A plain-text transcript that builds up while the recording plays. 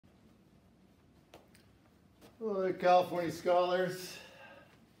Hello, California scholars.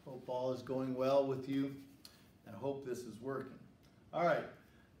 Hope all is going well with you. I hope this is working. All right,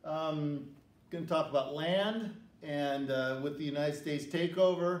 going to talk about land and with the United States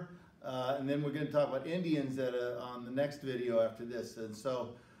takeover, and then we're going to talk about Indians on the next video after this. And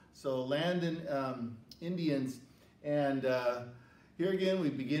so land and Indians, and here again we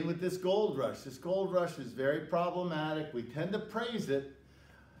begin with this gold rush. This gold rush is very problematic. We tend to praise it.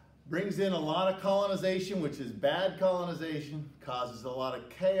 Brings in a lot of colonization, which is bad colonization, causes a lot of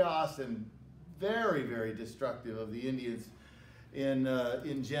chaos and very, very destructive of the Indians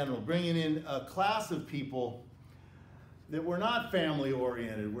in general. Bringing in a class of people that were not family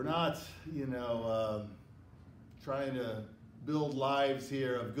oriented. We're not, trying to build lives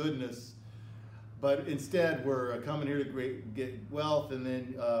here of goodness, but instead we're coming here to get wealth and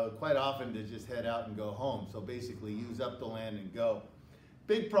then quite often to just head out and go home. So basically use up the land and go.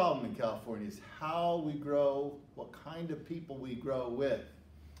 Big problem in California is how we grow, what kind of people we grow with.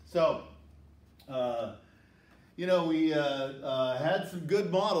 So, we had some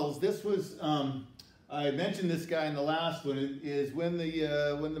good models. This was, I mentioned this guy in the last one, is when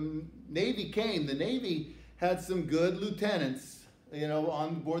the Navy came, the Navy had some good lieutenants,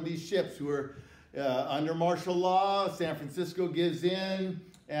 on board these ships who were under martial law. San Francisco gives in,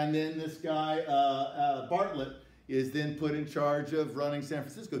 and then this guy, Bartlett, is then put in charge of running San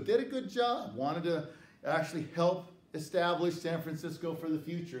Francisco. Did a good job, wanted to actually help establish San Francisco for the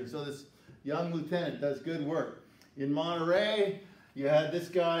future. And so this young lieutenant does good work. In Monterey, you had this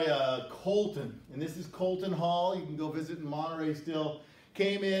guy, Colton, and this is Colton Hall. You can go visit in Monterey still.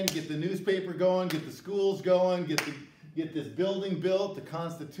 Came in, get the newspaper going, get the schools going, get this building built. The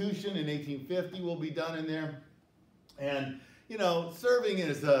Constitution in 1850 will be done in there. And, serving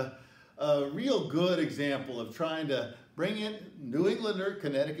as a real good example of trying to bring in New Englander,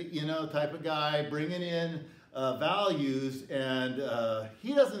 Connecticut, type of guy, bringing in values, and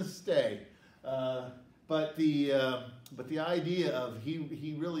he doesn't stay. But the idea of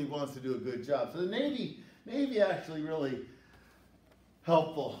he really wants to do a good job. So the Navy actually really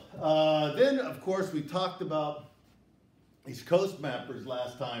helpful. Then of course we talked about these coast mappers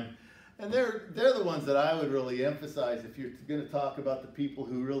last time. And they're the ones that I would really emphasize if you're going to talk about the people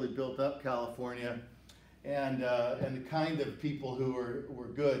who really built up California and the kind of people who were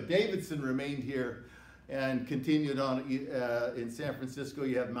good. Davidson remained here and continued on in San Francisco.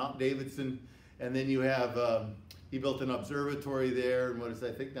 You have Mount Davidson, and then you have, he built an observatory there in what is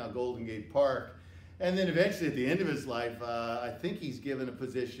I think now Golden Gate Park. And then eventually at the end of his life, I think he's given a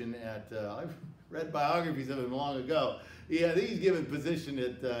position at, I've read biographies of him long ago. Yeah, he's given position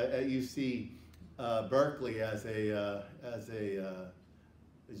at UC Berkeley as a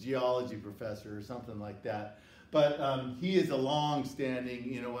geology professor or something like that. But he is a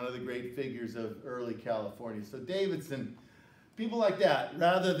long-standing, one of the great figures of early California. So Davidson, people like that,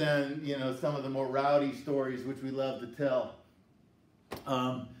 rather than some of the more rowdy stories which we love to tell.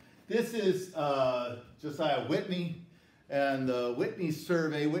 This is Josiah Whitney. And the Whitney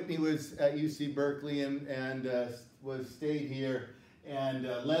survey. Whitney was at UC Berkeley and stayed here and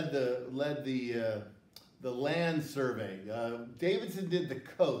led the land survey. Davidson did the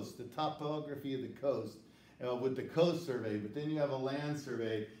coast, the topography of the coast, with the coast survey. But then you have a land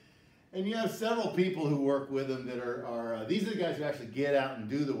survey, and you have several people who work with them that are these are the guys who actually get out and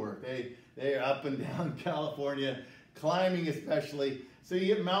do the work. They are up and down California, climbing especially. So you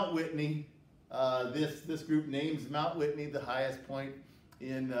get Mount Whitney. This group names Mount Whitney the highest point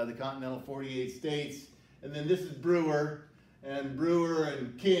in the continental 48 states. And then this is Brewer and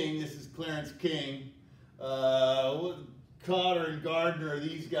King. This is Clarence King. Cotter and Gardner are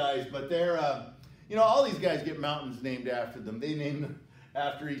these guys, but they're, all these guys get mountains named after them. They name them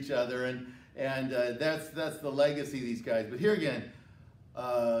after each other, and that's the legacy of these guys. But here again,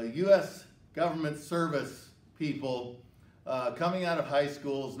 U.S. government service people coming out of high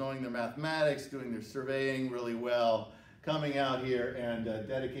schools, knowing their mathematics, doing their surveying really well, coming out here and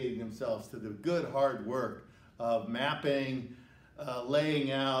dedicating themselves to the good hard work of mapping,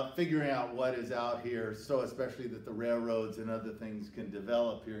 laying out, figuring out what is out here, so especially that the railroads and other things can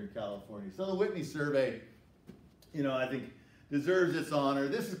develop here in California. So the Whitney survey, I think deserves its honor.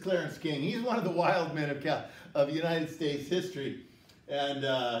 This is Clarence King. He's one of the wild men of United States history. And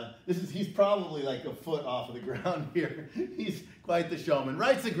he's probably like a foot off of the ground here. He's quite the showman.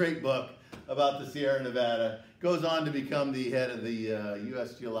 Writes a great book about the Sierra Nevada. Goes on to become the head of the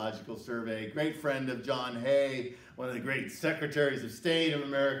U.S. Geological Survey. Great friend of John Hay, one of the great secretaries of state of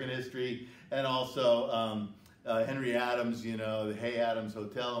American history. And also Henry Adams, the Hay Adams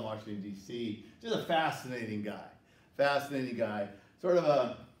Hotel in Washington, D.C. Just a fascinating guy. Fascinating guy. Sort of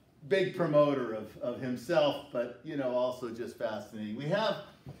a big promoter of himself, but also just fascinating. We have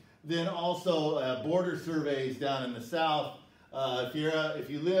then also border surveys down in the south. If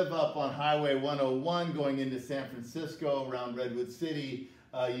you live up on Highway 101 going into San Francisco around Redwood City,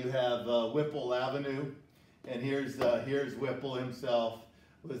 you have Whipple Avenue, and here's Whipple himself,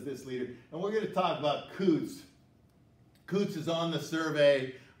 was this leader. And we're going to talk about Coutts. Coutts is on the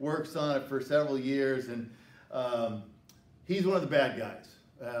survey, works on it for several years, and he's one of the bad guys,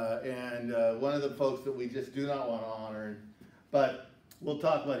 and one of the folks that we just do not want to honor. But we'll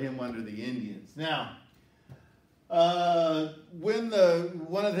talk about him under the Indians. Now, one of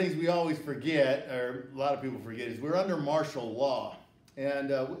the things we always forget, or a lot of people forget, is we're under martial law.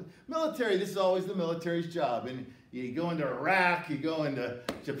 And military, this is always the military's job. And you go into Iraq, you go into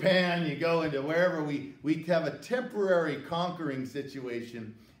Japan, you go into wherever, we have a temporary conquering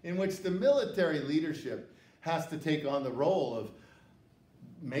situation in which the military leadership has to take on the role of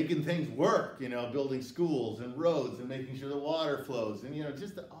making things work, building schools and roads and making sure the water flows, and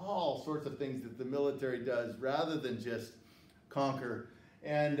just all sorts of things that the military does rather than just conquer.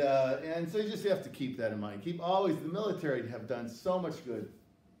 And so you just have to keep that in mind. The military have done so much good.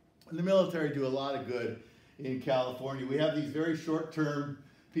 And the military do a lot of good in California. We have these very short-term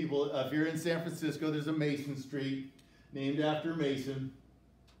people. If you're in San Francisco, there's a Mason Street named after Mason.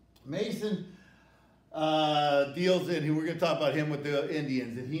 Mason deals in, we're going to talk about him with the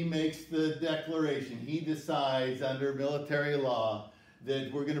Indians, and he makes the declaration. He decides under military law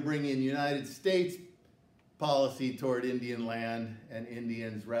that we're going to bring in United States policy toward Indian land and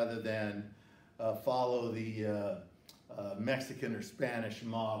Indians rather than follow the Mexican or Spanish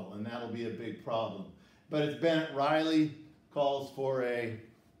model, and that'll be a big problem. But it's Bennett Riley calls for a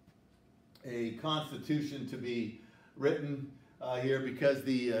constitution to be written here because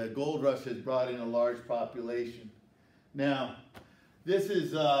the gold rush has brought in a large population. Now, this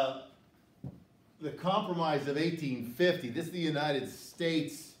is the Compromise of 1850. This is the United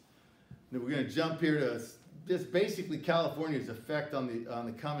States. We're going to jump here to just basically California's effect on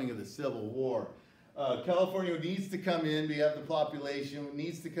the coming of the Civil War. California needs to come in. We have the population. It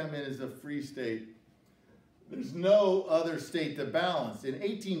needs to come in as a free state. There's no other state to balance. In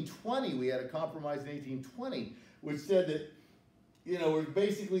 1820, we had a compromise in 1820, which said that we're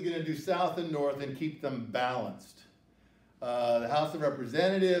basically going to do south and north and keep them balanced. The House of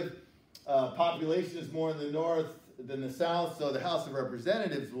Representatives, population is more in the north than the south, so the House of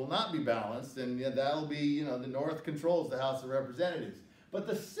Representatives will not be balanced, and that'll be, the north controls the House of Representatives. But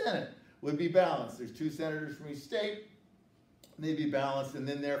the Senate would be balanced. There's 2 senators from each state, and they'd be balanced, and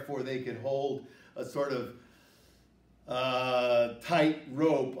then therefore they could hold a sort of tight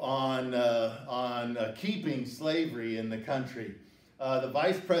rope on keeping slavery in the country. The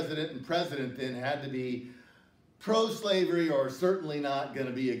vice president and president then had to be pro-slavery or certainly not going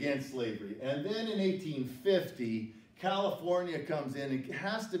to be against slavery. And then in 1850, California comes in and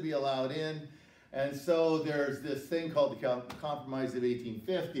has to be allowed in. And so there's this thing called the Compromise of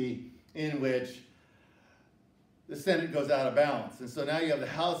 1850 in which the Senate goes out of balance. And so now you have the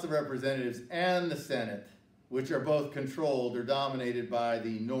House of Representatives and the Senate, which are both controlled or dominated by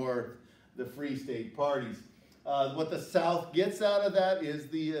the North, the Free State parties. What the South gets out of that is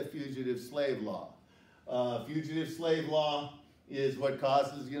the fugitive slave law. Fugitive slave law is what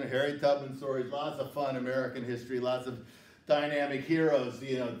causes, Harriet Tubman stories, lots of fun American history, lots of dynamic heroes,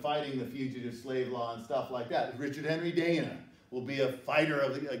 fighting the fugitive slave law and stuff like that. Richard Henry Dana will be a fighter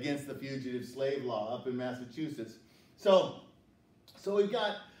against the fugitive slave law up in Massachusetts. So we've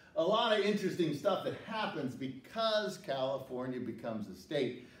got a lot of interesting stuff that happens because California becomes a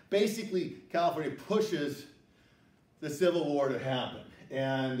state. Basically, California pushes the Civil War to happen,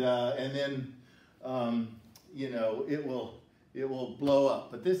 and then it will blow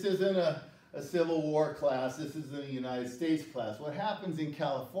up. But this isn't a Civil War class. This isn't a United States class. What happens in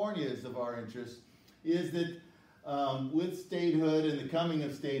California is of our interest is that with statehood and the coming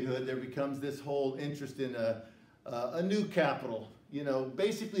of statehood, there becomes this whole interest in a new capital.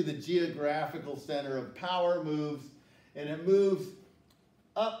 Basically the geographical center of power moves, and it moves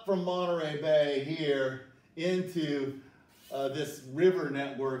up from Monterey Bay here into this river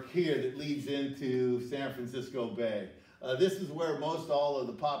network here that leads into San Francisco Bay. This is where most all of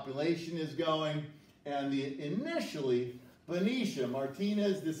the population is going, and initially Benicia,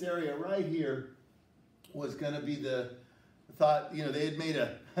 Martinez, this area right here was going to be they had made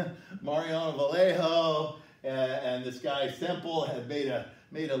a Mariano Vallejo and this guy Semple had made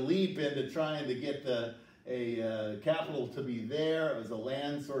a leap into trying to get a capital to be there. It was a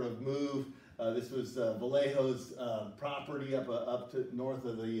land sort of move. This was Vallejo's property up to north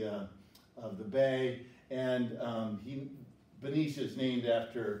of the bay, and Benicia is named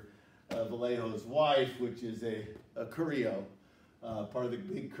after Vallejo's wife, which is a Carrillo, part of the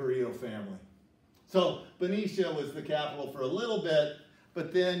big Carrillo family. So Benicia was the capital for a little bit,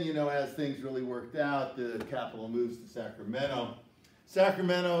 but then, you know, as things really worked out, the capital moves to Sacramento.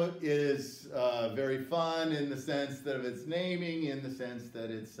 Sacramento is very fun in the sense that of its naming, in the sense that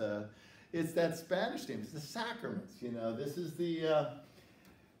it's that Spanish name. It's the sacraments. You know, this is the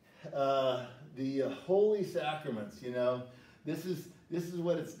holy sacraments. You know, this is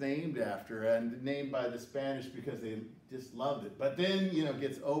what it's named after, and named by the Spanish because they just loved it. But then, you know, it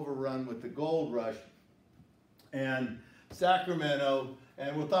gets overrun with the gold rush, and Sacramento.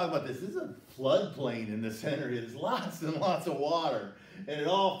 And we'll talk about this. This is a floodplain in the center. There's lots and lots of water. And it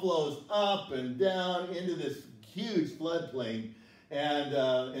all flows up and down into this huge floodplain. And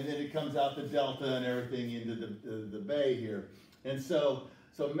then it comes out the delta and everything into the bay here. And so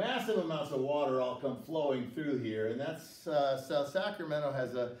massive amounts of water all come flowing through here. And that's, South Sacramento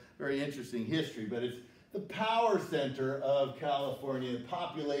has a very interesting history. But it's the power center of California. The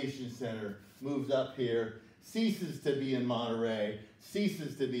population center moves up here, ceases to be in Monterey,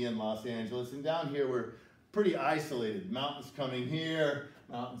 ceases to be in Los Angeles, and down here we're pretty isolated. Mountains coming here,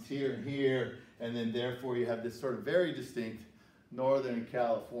 mountains here and here, and then therefore you have this sort of very distinct Northern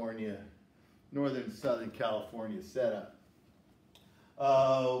Southern California setup.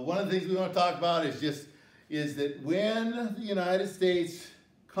 One of the things we want to talk about is that when the United States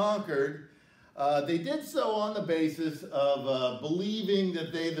conquered, they did so on the basis of believing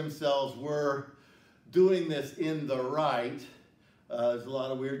that they themselves were doing this in the right. There's a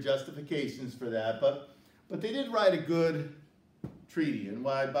lot of weird justifications for that, but they did write a good treaty. And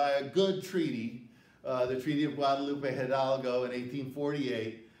by a good treaty, the Treaty of Guadalupe Hidalgo in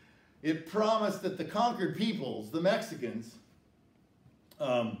 1848, it promised that the conquered peoples, the Mexicans,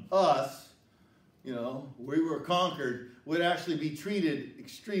 us, you know, we were conquered, would actually be treated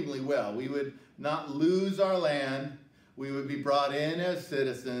extremely well. We would not lose our land. We would be brought in as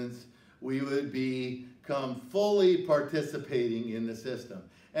citizens. We would become fully participating in the system.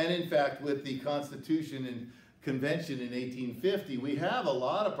 And in fact, with the Constitution and Convention in 1850, we have a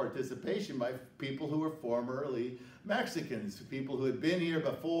lot of participation by people who were formerly Mexicans, people who had been here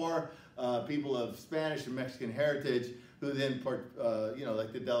before, people of Spanish and Mexican heritage, who then, you know,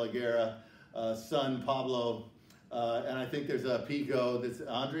 like the De La Guerra, son Pablo, and I think there's a Pico,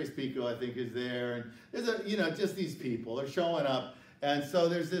 Andres Pico, I think, is there. And there's you know, just these people are showing up. And so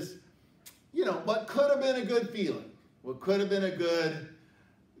there's this, you know, what could have been a good feeling, what could have been a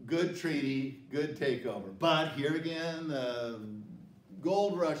good treaty, good takeover. But here again, the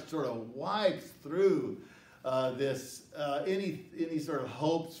gold rush sort of wipes through this any sort of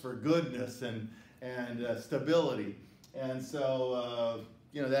hopes for goodness and stability. And so,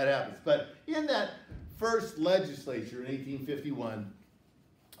 you know, that happens. But in that first legislature in 1851,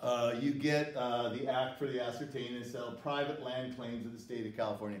 you get the Act for the Ascertain and Settle Private Land Claims of the State of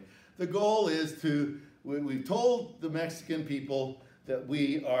California. The goal is to, we've told the Mexican people that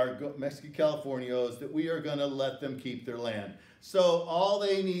we are, Mexican Californios, that we are going to let them keep their land. So all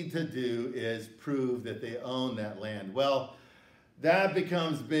they need to do is prove that they own that land. Well, that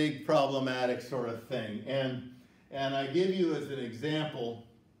becomes a big problematic sort of thing. And I give you as an example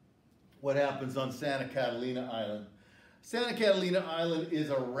what happens on Santa Catalina Island. Santa Catalina Island is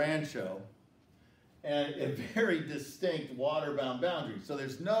a rancho and a very distinct water-bound boundary. So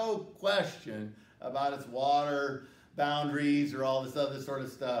there's no question about its water boundaries or all this other sort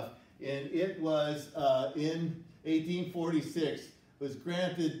of stuff. And it was, in 1846, was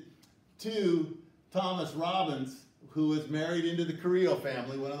granted to Thomas Robbins, who was married into the Carrillo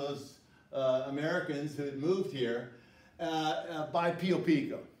family, one of those Americans who had moved here, by Pio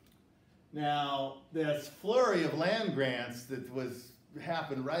Pico. Now, this flurry of land grants that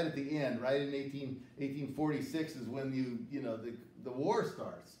happened right at the end, right in 1846 is when the war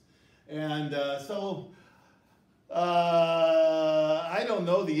starts. And I don't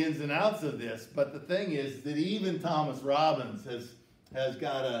know the ins and outs of this, but the thing is that even Thomas Robbins has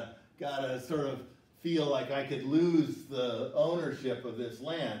got to sort of feel like I could lose the ownership of this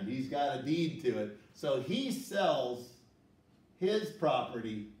land. He's got a deed to it. So he sells his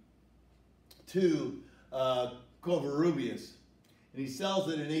property to Covarrubias, and he sells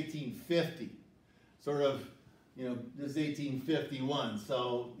it in 1850, sort of, you know, this is 1851,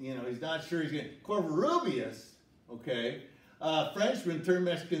 so, you know, he's not sure he's going to. Covarrubias, okay, Frenchman turned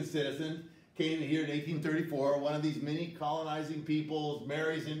Mexican citizen, came here in 1834, one of these many colonizing peoples,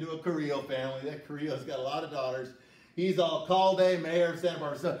 marries into a Carrillo family. That Carrillo's got a lot of daughters. He's alcalde, mayor of Santa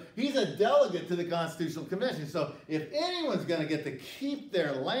Barbara. So he's a delegate to the Constitutional Convention. So if anyone's going to get to keep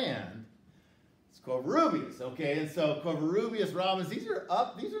their land, it's Covarrubias, okay? And so Covarrubias Robbins, these are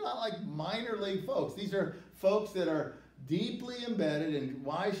not like minor league folks. These are folks that are deeply embedded, and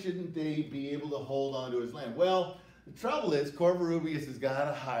why shouldn't they be able to hold on to his land? Well, the trouble is Covarrubias has got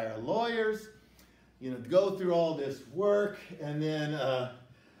to hire lawyers, to go through all this work, and then in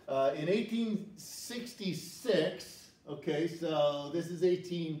 1866, okay, so this is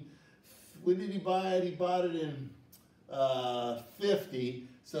when did he buy it? He bought it in 50,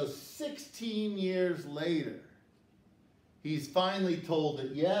 so 16 years later, he's finally told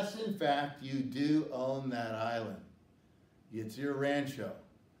that, yes, in fact, you do own that island. It's your rancho.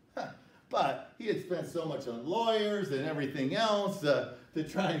 But he had spent so much on lawyers and everything else to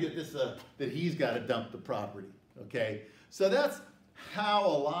try and get this, that he's got to dump the property, okay? So that's how a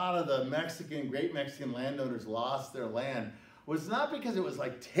lot of the great Mexican landowners lost their land. Was not because it was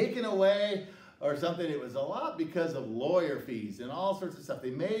like taken away or something. It was a lot because of lawyer fees and all sorts of stuff. They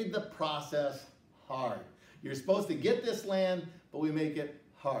made the process hard. You're supposed to get this land, but we make it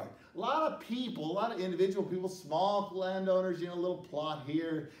hard. A lot of people, a lot of individual people, small landowners, a little plot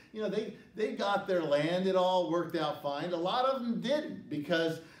here, they got their land, it all worked out fine. A lot of them didn't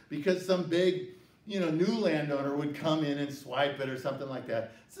because some big, new landowner would come in and swipe it or something like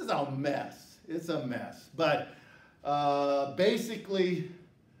that. This is a mess. It's a mess. But basically,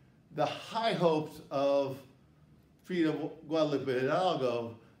 the high hopes of Frida Guadalupe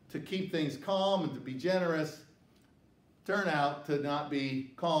Hidalgo to keep things calm and to be generous turn out to not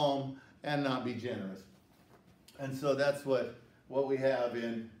be calm and not be generous. And so that's what we have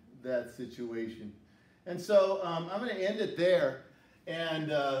in that situation. And so I'm going to end it there,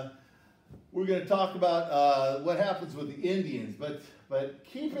 and we're going to talk about what happens with the Indians. But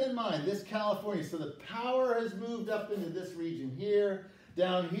keep in mind, this California, so the power has moved up into this region here.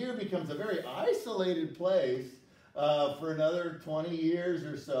 Down here becomes a very isolated place for another 20 years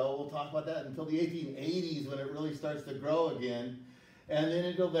or so. We'll talk about that until the 1880s when it really starts to grow again. And then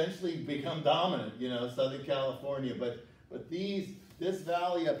it'll eventually become dominant, Southern California. But this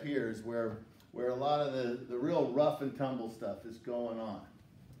valley up here is where a lot of the real rough and tumble stuff is going on.